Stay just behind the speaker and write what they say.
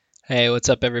Hey, what's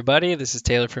up, everybody? This is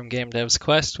Taylor from Game Devs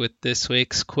Quest with this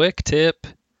week's quick tip.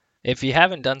 If you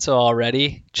haven't done so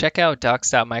already, check out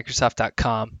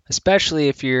docs.microsoft.com, especially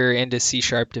if you're into C#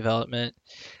 development.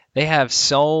 They have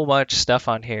so much stuff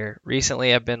on here.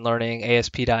 Recently, I've been learning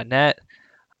ASP.NET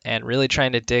and really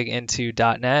trying to dig into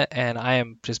 .NET, and I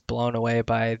am just blown away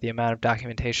by the amount of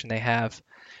documentation they have.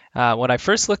 When I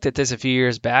first looked at this a few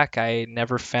years back, I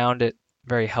never found it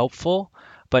very helpful,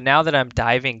 but now that I'm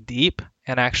diving deep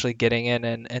and actually getting in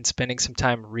and spending some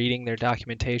time reading their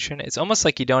documentation, it's almost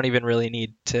like you don't even really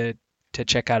need to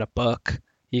check out a book.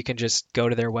 You can just go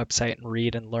to their website and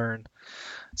read and learn.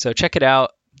 So check it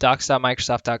out,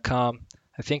 docs.microsoft.com.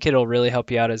 I think it'll really help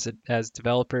you out as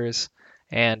developers,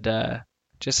 and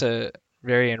just a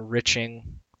very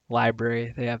enriching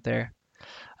library they have there.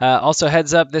 Also,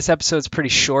 heads up, this episode's pretty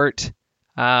short.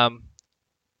 Sorry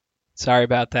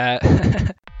about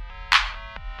that.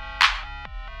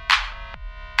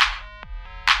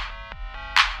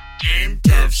 Game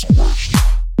Devs Quest.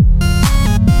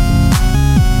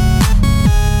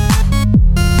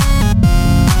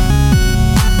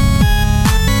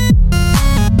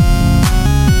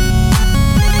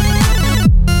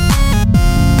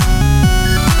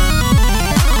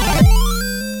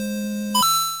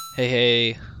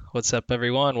 Hey, what's up,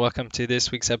 everyone? Welcome to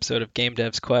this week's episode of Game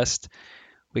Devs Quest.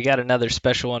 We got another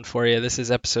special one for you. This is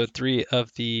episode 3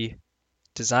 of the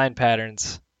design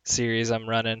patterns series I'm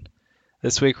running.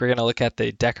 This week we're going to look at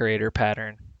the decorator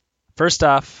pattern. First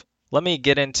off, let me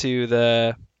get into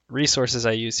the resources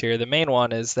I use here. The main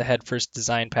one is the Head First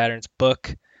Design Patterns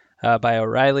book by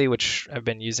O'Reilly, which I've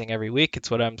been using every week. It's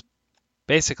what I'm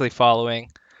basically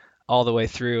following all the way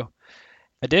through.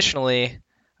 Additionally,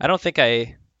 I don't think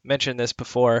I mentioned this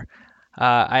before.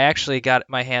 I actually got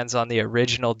my hands on the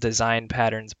original Design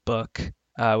Patterns book,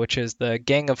 which is the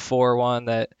Gang of Four one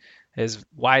that is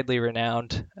widely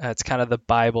renowned. It's kind of the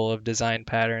Bible of design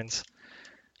patterns.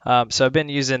 So I've been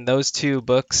using those two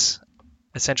books.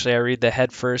 Essentially, I read the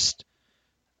Head First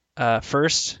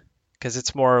first because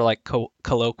it's more like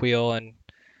colloquial and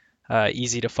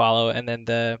easy to follow, and then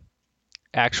the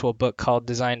actual book called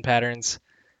Design Patterns.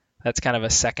 That's kind of a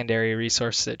secondary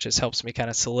resource that just helps me kind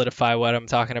of solidify what I'm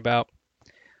talking about.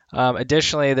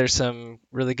 Additionally, there's some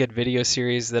really good video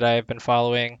series that I've been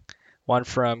following. One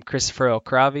from Christopher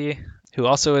Okravi, who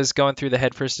also is going through the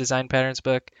Head First Design Patterns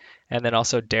book, and then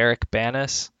also Derek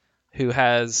Banas, who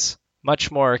has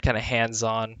much more kind of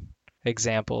hands-on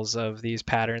examples of these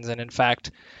patterns. And in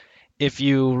fact, if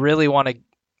you really want to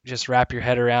just wrap your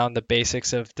head around the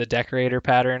basics of the decorator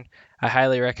pattern, I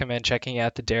highly recommend checking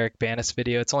out the Derek Banas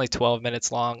video. It's only 12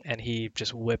 minutes long, and he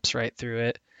just whips right through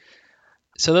it.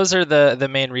 So those are the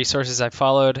main resources I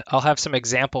followed. I'll have some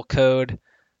example code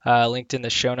linked in the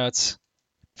show notes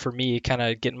for me kind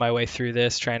of getting my way through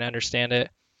this, trying to understand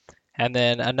it. And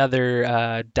then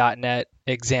another .NET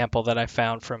example that I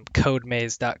found from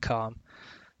codemaze.com.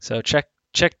 So check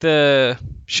the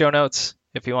show notes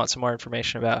if you want some more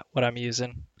information about what I'm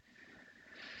using.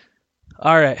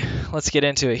 All right, let's get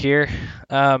into it here.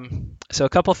 So a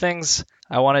couple things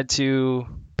I wanted to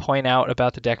point out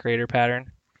about the decorator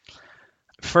pattern.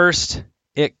 First,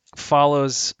 it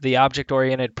follows the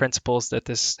object-oriented principles that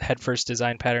this Head First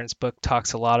Design Patterns book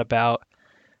talks a lot about,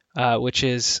 which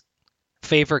is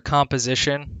favor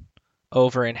composition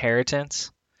over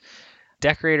inheritance.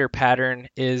 Decorator pattern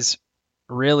is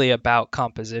really about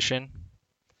composition.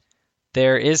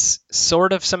 There is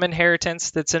sort of some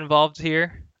inheritance that's involved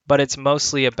here, but it's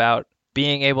mostly about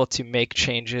being able to make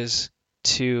changes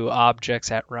to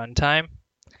objects at runtime.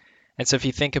 And so if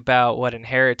you think about what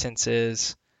inheritance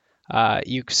is,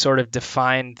 you sort of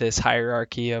define this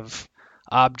hierarchy of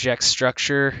object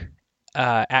structure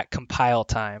at compile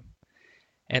time.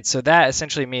 And so that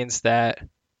essentially means that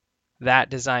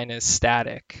design is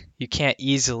static. You can't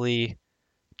easily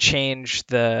change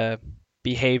the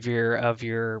behavior of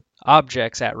your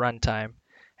objects at runtime.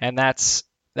 And that's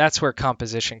where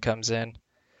composition comes in.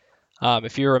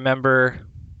 If you remember,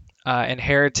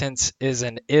 inheritance is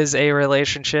an is-a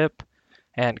relationship,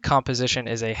 and composition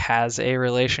is a has-a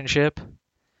relationship.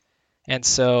 And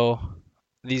so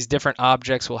these different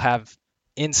objects will have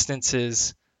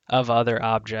instances of other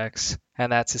objects,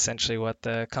 and that's essentially what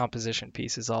the composition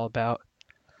piece is all about.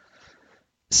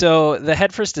 So the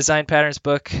Head First Design Patterns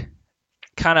book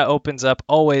kind of opens up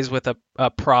always with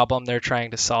a problem they're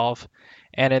trying to solve.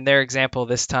 And in their example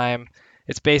this time,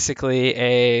 it's basically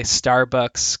a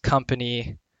Starbucks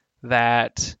company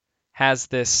that has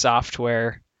this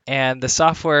software, and the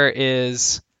software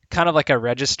is kind of like a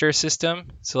register system.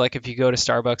 So like if you go to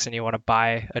Starbucks and you want to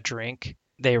buy a drink,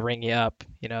 they ring you up.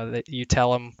 You know, that you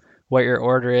tell them what your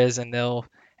order is, and they'll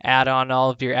add on all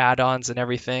of your add-ons and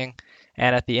everything,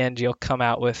 and at the end you'll come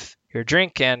out with your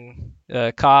drink and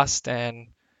cost and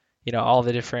all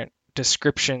the different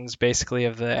descriptions basically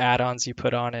of the add-ons you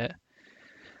put on it.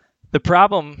 The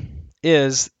problem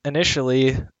is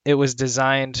initially it was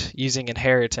designed using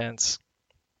inheritance.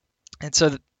 And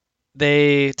so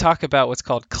they talk about what's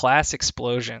called class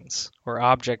explosions or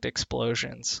object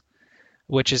explosions,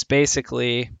 which is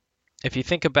basically, if you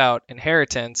think about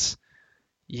inheritance,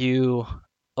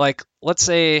 let's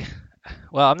say,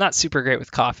 well, I'm not super great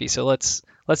with coffee, so let's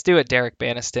do it Derek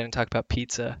Baniston and talk about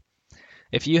pizza.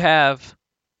 If you have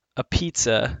a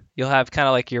pizza, you'll have kind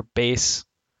of like your base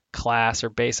class or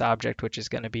base object, which is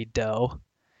going to be dough,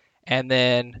 and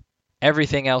then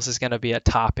everything else is going to be a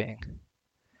topping.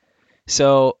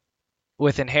 So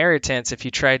with inheritance, if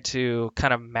you try to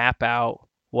kind of map out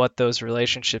what those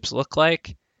relationships look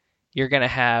like, you're going to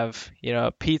have,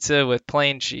 a pizza with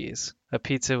plain cheese, a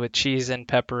pizza with cheese and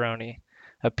pepperoni,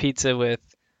 a pizza with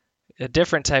a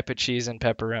different type of cheese and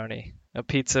pepperoni, a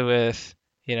pizza with,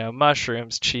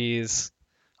 mushrooms, cheese,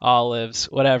 olives,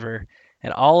 whatever.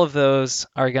 And all of those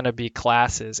are going to be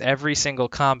classes. Every single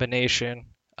combination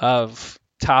of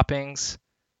toppings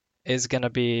is going to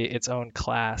be its own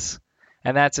class.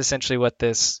 And that's essentially what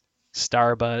this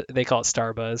Starbuzz, they call it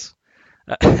Starbuzz.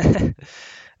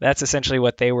 That's essentially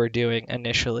what they were doing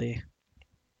initially.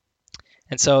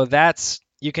 And so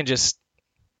you can just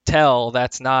tell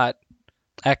that's not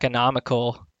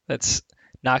economical. It's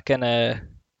going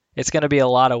to be a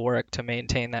lot of work to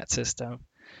maintain that system.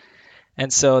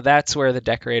 And so that's where the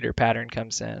decorator pattern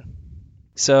comes in.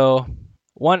 So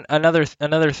another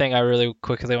thing I really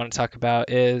quickly want to talk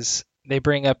about is they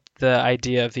bring up the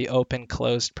idea of the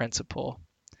open-closed principle.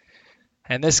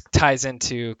 And this ties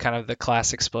into kind of the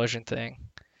class explosion thing.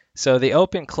 So the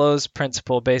open-closed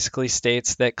principle basically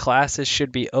states that classes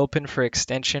should be open for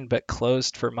extension but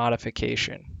closed for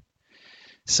modification.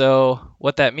 So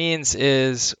what that means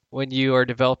is when you are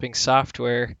developing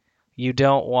software, you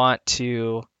don't want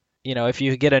to, if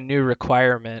you get a new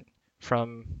requirement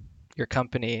from your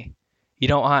company, you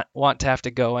don't want to have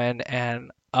to go in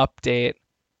and update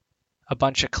a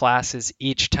bunch of classes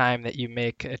each time that you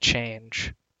make a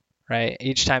change, right?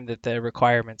 Each time that the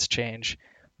requirements change.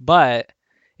 But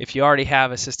if you already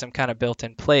have a system kind of built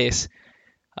in place,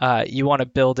 you want to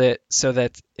build it so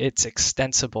that it's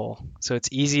extensible. So it's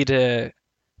easy to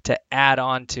add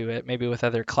on to it, maybe with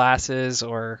other classes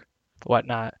or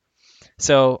whatnot.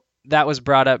 So that was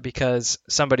brought up because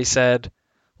somebody said,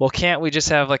 well, can't we just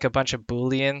have like a bunch of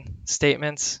Boolean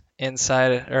statements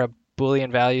inside, or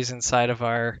Boolean values inside of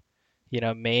our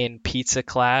main pizza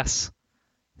class?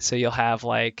 So you'll have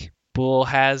like bool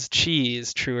has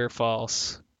cheese, true or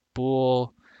false.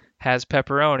 Bool has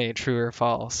pepperoni, true or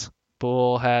false.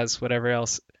 Bool has whatever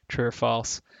else, true or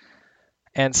false.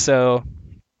 And so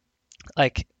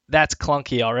like that's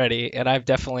clunky already, and I've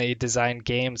definitely designed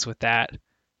games with that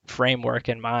framework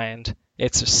in mind.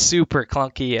 It's super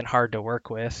clunky and hard to work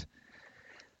with.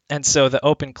 And so the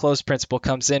open close principle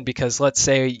comes in because let's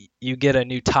say you get a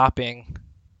new topping.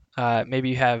 Maybe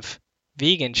you have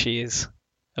vegan cheese.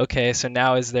 Okay, so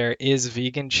now is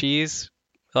vegan cheese?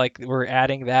 Like we're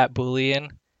adding that Boolean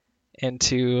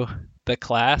into the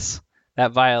class.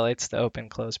 That violates the open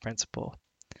close principle.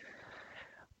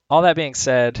 All that being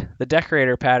said, the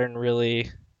decorator pattern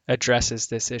really addresses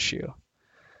this issue.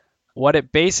 What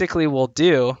it basically will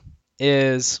do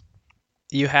is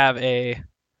you have a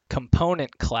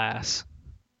component class.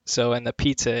 So in the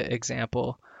pizza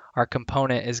example, our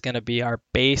component is going to be our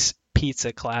base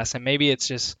pizza class. And maybe it's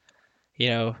just,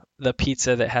 the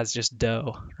pizza that has just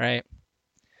dough, right?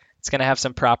 It's going to have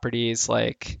some properties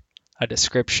like a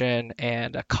description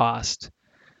and a cost.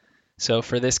 So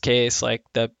for this case, like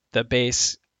the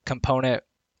base component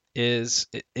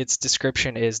its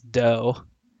description is dough,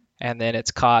 and then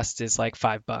its cost is like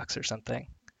 $5 or something.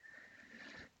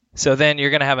 So then you're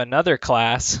going to have another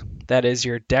class that is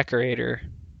your decorator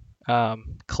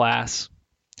class.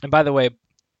 And by the way,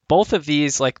 both of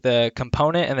these, like the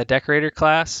component and the decorator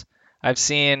class, I've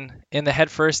seen in the head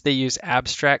first they use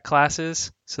abstract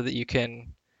classes so that you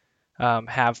can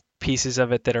have pieces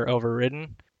of it that are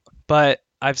overridden. But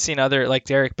I've seen other, like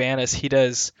Derek Banis, he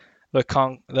does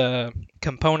the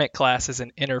component class as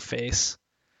an interface.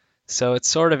 So it's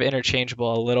sort of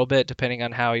interchangeable a little bit depending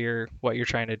on what you're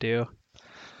trying to do.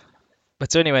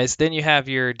 But so anyways, then you have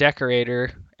your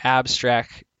decorator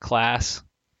abstract class,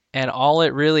 and all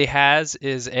it really has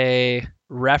is a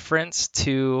reference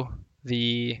to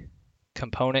the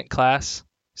component class.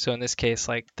 So in this case,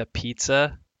 like the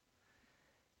pizza.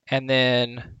 And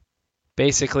then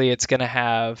basically it's going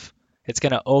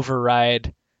to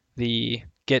override the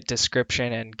get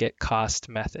description and get cost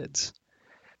methods.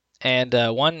 And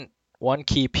one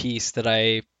key piece that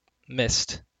I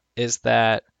missed is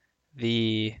that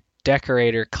the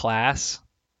decorator class,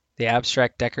 the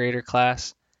abstract decorator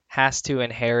class, has to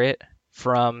inherit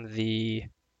from the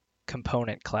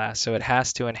component class. So it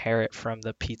has to inherit from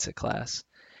the pizza class.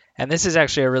 And this is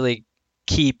actually a really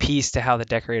key piece to how the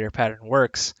decorator pattern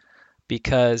works,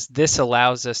 because this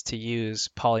allows us to use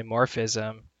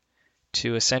polymorphism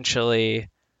to essentially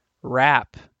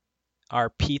wrap our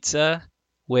pizza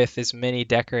with as many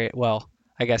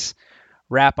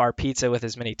wrap our pizza with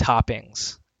as many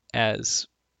toppings as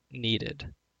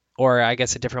needed. Or I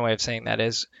guess a different way of saying that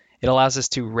is it allows us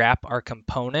to wrap our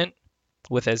component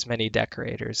with as many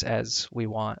decorators as we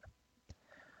want.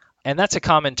 And that's a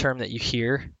common term that you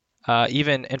hear.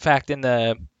 Even, in fact, in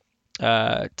the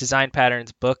Design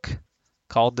Patterns book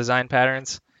called Design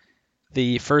Patterns,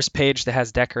 the first page that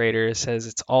has decorators says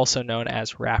it's also known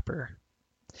as wrapper.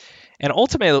 And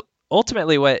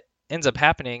ultimately what ends up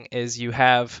happening is you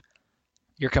have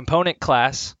your component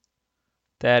class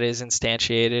that is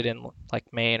instantiated in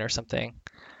like main or something,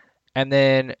 and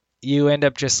then you end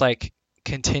up just like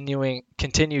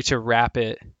continue to wrap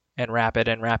it and wrap it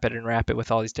and wrap it and wrap it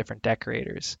with all these different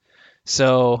decorators.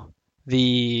 So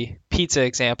the pizza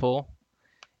example,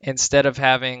 instead of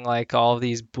having like all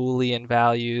these Boolean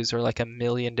values or like a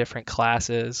million different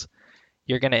classes,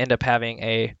 you're going to end up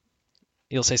having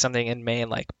you'll say something in main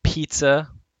like pizza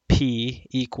p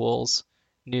equals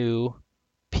new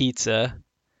pizza,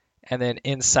 and then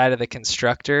inside of the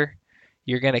constructor,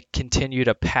 you're going to continue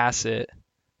to pass it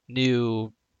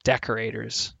new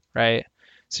decorators, right?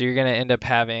 So you're going to end up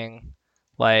having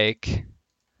like,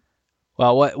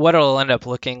 well, what it'll end up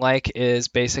looking like is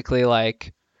basically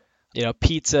like,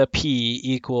 pizza p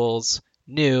equals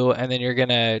new, and then you're going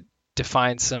to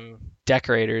define some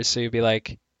decorators. So you'll be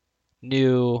like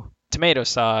new tomato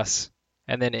sauce,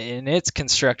 and then in its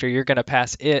constructor, you're going to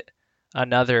pass it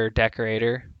another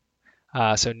decorator.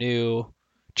 So new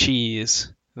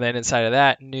cheese, and then inside of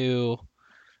that, new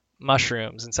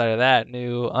mushrooms, inside of that,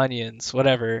 new onions,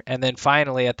 whatever. And then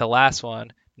finally at the last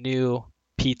one, new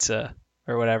pizza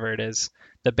or whatever it is.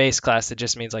 The base class that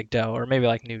just means like dough, or maybe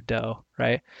like new dough,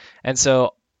 right? And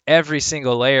so every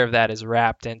single layer of that is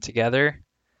wrapped in together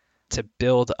to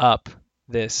build up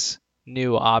this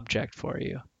new object for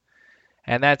you.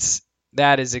 And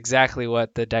that is exactly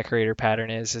what the decorator pattern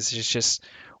is. It's just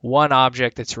one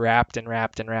object that's wrapped and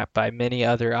wrapped and wrapped by many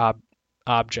other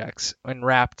objects. And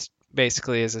wrapped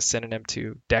basically is a synonym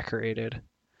to decorated.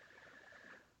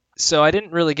 So I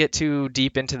didn't really get too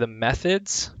deep into the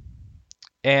methods.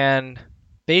 And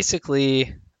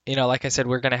basically, like I said,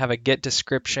 we're going to have a get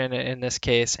description in this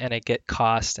case and a get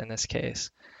cost in this case.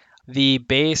 The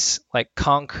base, like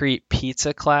concrete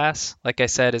pizza class, like I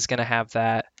said, is going to have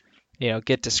that,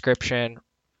 get description,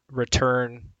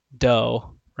 return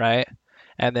dough, right?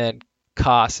 And then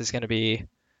cost is going to be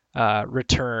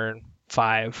return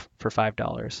 5 for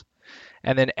 $5.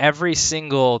 And then every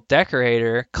single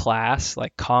decorator class,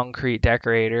 like concrete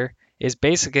decorator, is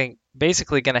basically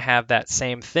going to have that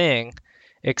same thing,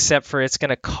 except for it's going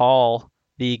to call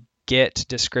the get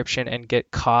description and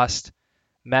get cost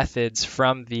methods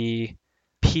from the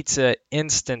pizza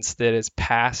instance that is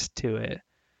passed to it.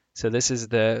 So this is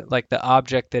the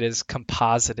object that is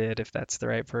composited, if that's the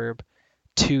right verb,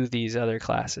 to these other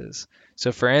classes.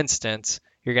 So for instance,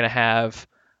 you're going to have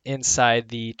inside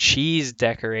the cheese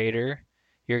decorator,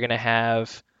 you're going to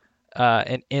have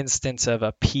an instance of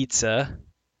a pizza.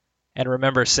 And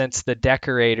remember, since the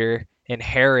decorator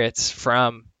inherits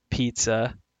from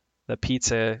pizza, the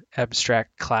pizza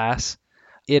abstract class,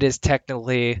 it is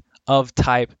technically of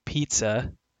type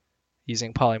pizza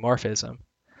using polymorphism.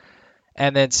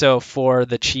 And then so for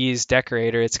the cheese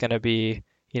decorator, it's going to be,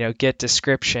 get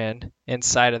description.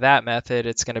 Inside of that method,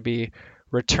 it's going to be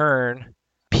return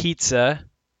pizza,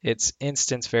 its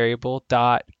instance variable,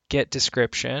 dot get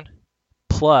description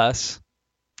plus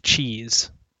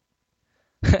cheese.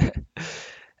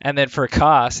 And then for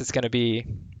cost, it's going to be,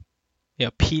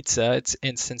 pizza, its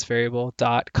instance variable,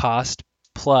 dot cost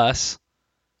plus,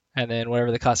 and then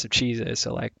whatever the cost of cheese is.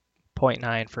 So like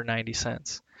 0.9 for 90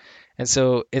 cents. And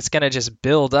so it's going to just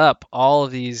build up all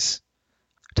of these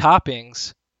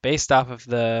toppings based off of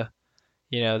the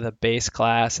base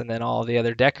class and then all the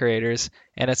other decorators.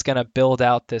 And it's going to build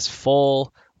out this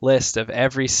full list of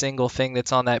every single thing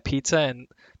that's on that pizza and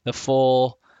the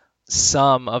full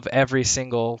sum of every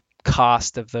single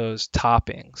cost of those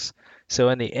toppings. So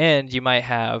in the end, you might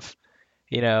have,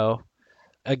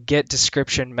 a get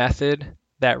description method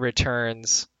that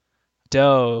returns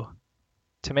dough,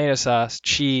 tomato sauce,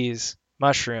 cheese,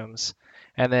 mushrooms,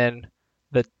 and then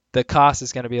the the cost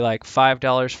is going to be like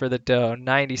 $5 for the dough,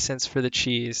 90 cents for the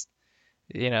cheese,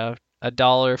 a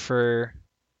dollar for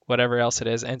whatever else it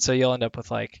is. And so you'll end up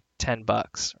with like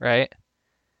 $10, right?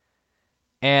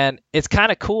 And it's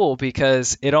kind of cool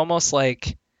because it almost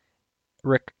like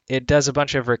it does a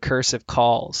bunch of recursive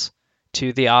calls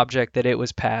to the object that it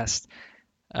was passed.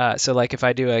 So like if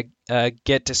I do a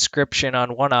get description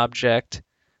on one object,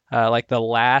 like the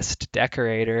last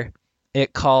decorator,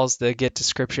 it calls the get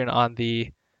description on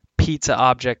the pizza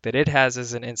object that it has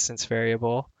as an instance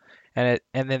variable. And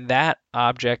then that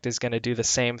object is going to do the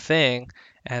same thing,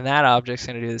 and that object's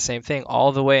going to do the same thing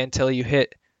all the way until you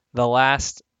hit the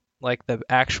last, like the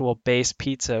actual base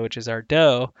pizza, which is our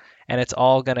dough, and it's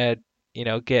all going to,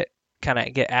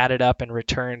 get added up and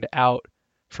returned out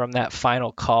from that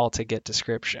final call to get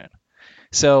description.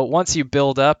 So once you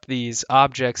build up these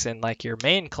objects in like your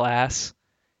main class,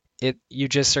 you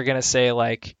just are going to say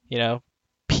like,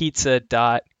 pizza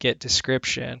dot get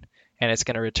description, and it's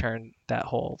going to return that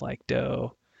whole like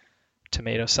dough,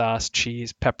 tomato sauce,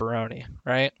 cheese, pepperoni,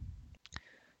 right?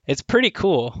 It's pretty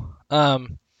cool.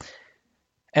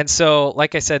 And so,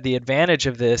 like I said, the advantage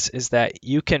of this is that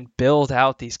you can build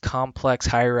out these complex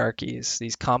hierarchies,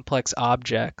 these complex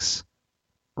objects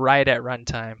right at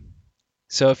runtime.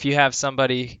 So if you have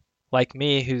somebody like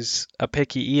me who's a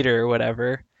picky eater or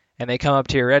whatever, and they come up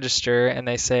to your register and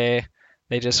they say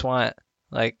they just want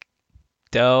like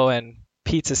dough and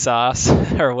pizza sauce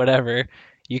or whatever,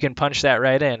 you can punch that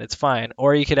right in. It's fine.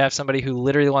 Or you could have somebody who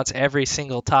literally wants every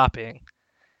single topping,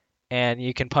 and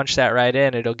you can punch that right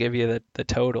in. It'll give you the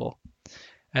total.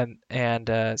 And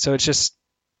so it just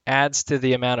adds to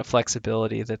the amount of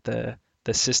flexibility that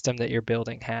the system that you're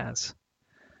building has.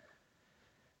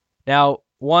 Now,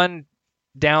 one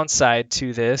downside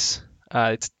to this,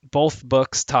 both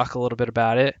books talk a little bit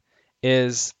about it,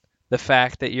 is the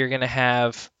fact that you're going to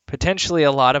have potentially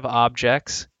a lot of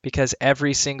objects, because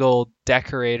every single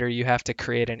decorator you have to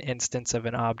create an instance of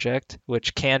an object,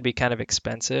 which can be kind of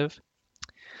expensive.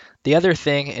 The other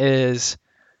thing is,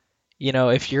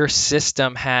 if your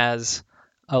system has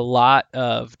a lot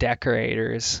of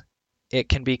decorators, it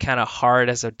can be kind of hard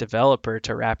as a developer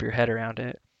to wrap your head around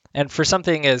it. And for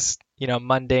something as,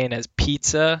 mundane as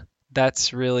pizza,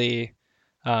 that's really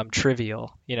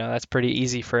trivial. That's pretty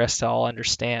easy for us to all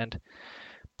understand.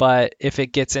 But if it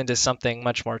gets into something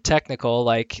much more technical,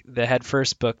 like the Head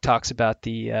First book talks about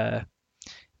the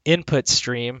input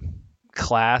stream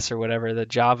class or whatever, the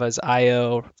Java's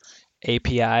I/O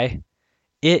API,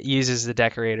 it uses the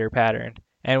decorator pattern.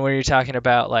 And when you're talking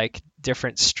about like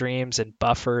different streams and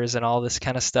buffers and all this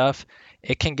kind of stuff,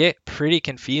 it can get pretty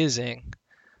confusing.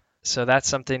 So that's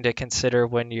something to consider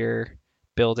when you're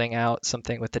building out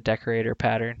something with the decorator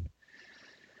pattern.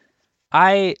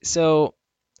 I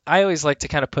always like to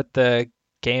kind of put the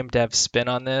game dev spin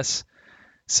on this.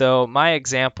 So my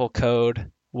example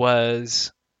code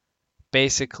was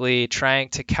basically trying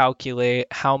to calculate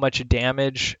how much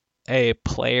damage a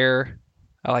player,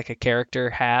 like a character,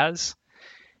 has.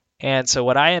 And so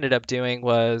what I ended up doing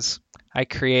was I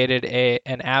created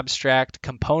an abstract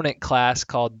component class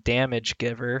called damage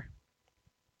giver.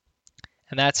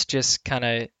 And that's just kind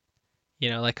of,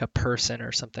 like a person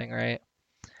or something, right?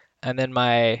 And then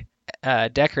my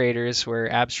decorators were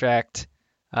abstract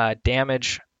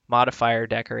damage modifier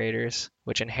decorators,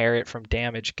 which inherit from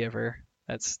damage giver.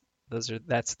 That's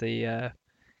the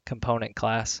component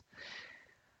class.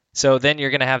 So then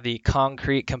you're going to have the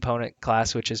concrete component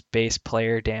class, which is base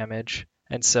player damage.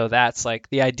 And so that's like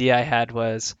the idea I had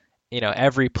was,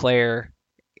 every player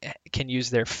can use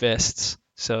their fists.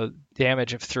 So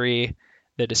damage of 3,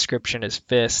 the description is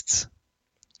fists.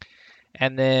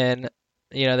 And then,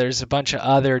 there's a bunch of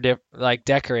other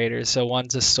decorators. So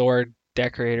one's a sword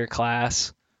decorator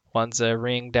class, one's a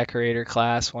ring decorator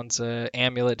class, one's a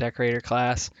amulet decorator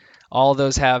class. All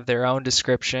those have their own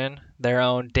description, their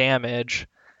own damage,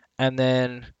 and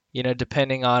then,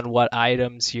 depending on what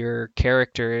items your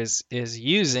character is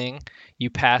using, you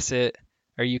pass it,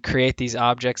 or you create these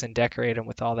objects and decorate them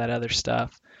with all that other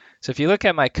stuff. So if you look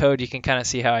at my code, you can kind of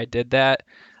see how I did that.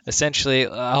 Essentially,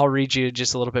 I'll read you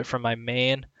just a little bit from my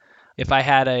main. If I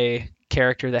had a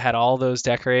character that had all those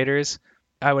decorators,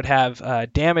 I would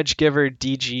have damage giver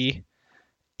DG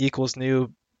equals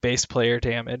new base player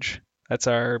damage. That's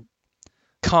our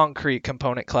concrete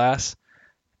component class.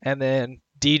 And then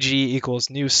DG equals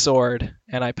new sword,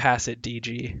 and I pass it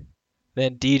DG.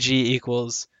 Then DG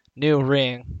equals new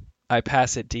ring, I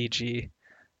pass it DG.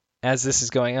 As this is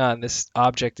going on, this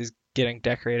object is getting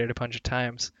decorated a bunch of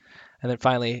times. And then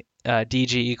finally,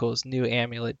 DG equals new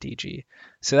amulet DG.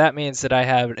 So that means that I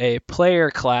have a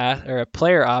player class or a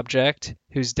player object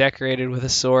who's decorated with a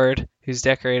sword who's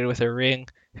decorated with a ring,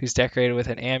 who's decorated with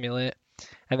an amulet.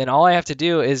 And then all I have to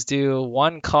do is do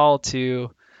one call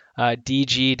to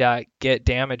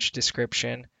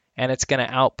dg.getDamageDescription, and it's going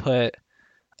to output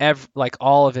like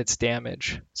all of its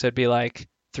damage. So it'd be like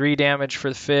 3 damage for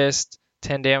the fist,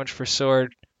 10 damage for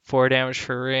sword, 4 damage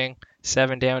for ring,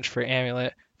 7 damage for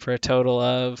amulet, for a total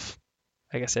of,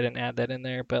 I guess I didn't add that in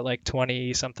there, but like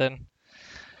 20 something.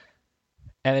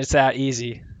 And it's that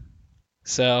easy.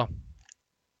 So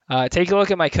take a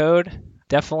look at my code.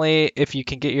 Definitely, if you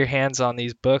can get your hands on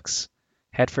these books,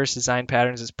 Headfirst Design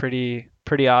Patterns is pretty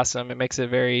awesome. It makes it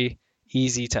very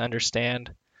easy to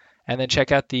understand. And then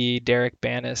check out the Derek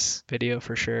Banis video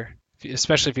for sure,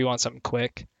 especially if you want something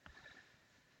quick.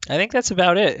 I think that's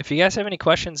about it. If you guys have any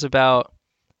questions about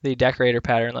the decorator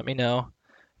pattern, let me know.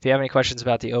 If you have any questions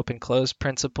about the open-close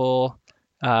principle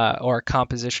or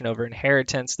composition over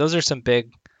inheritance, those are some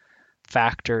big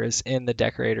factors in the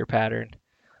decorator pattern.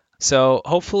 So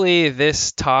hopefully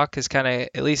this talk has kind of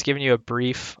at least given you a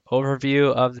brief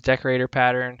overview of the decorator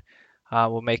pattern.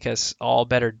 Will make us all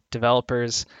better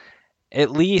developers.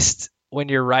 At least when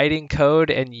you're writing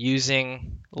code and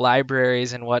using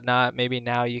libraries and whatnot, maybe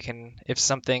now you can, if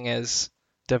something is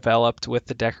developed with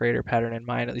the decorator pattern in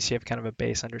mind, at least you have kind of a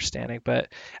base understanding.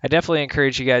 But I definitely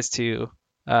encourage you guys to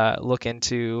look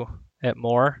into it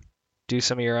more, do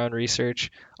some of your own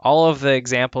research. All of the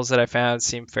examples that I found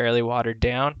seem fairly watered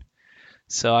down,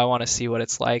 so I want to see what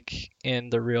it's like in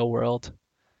the real world.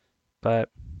 But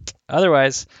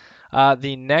otherwise,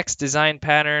 the next design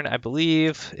pattern, I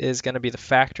believe, is going to be the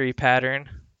factory pattern.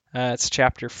 It's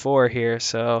chapter 4 here,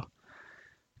 so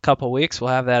a couple weeks we'll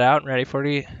have that out and ready for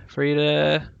you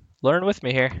to learn with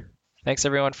me here. Thanks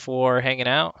everyone for hanging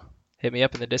out. Hit me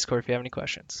up in the Discord if you have any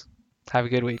questions. Have a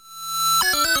good week.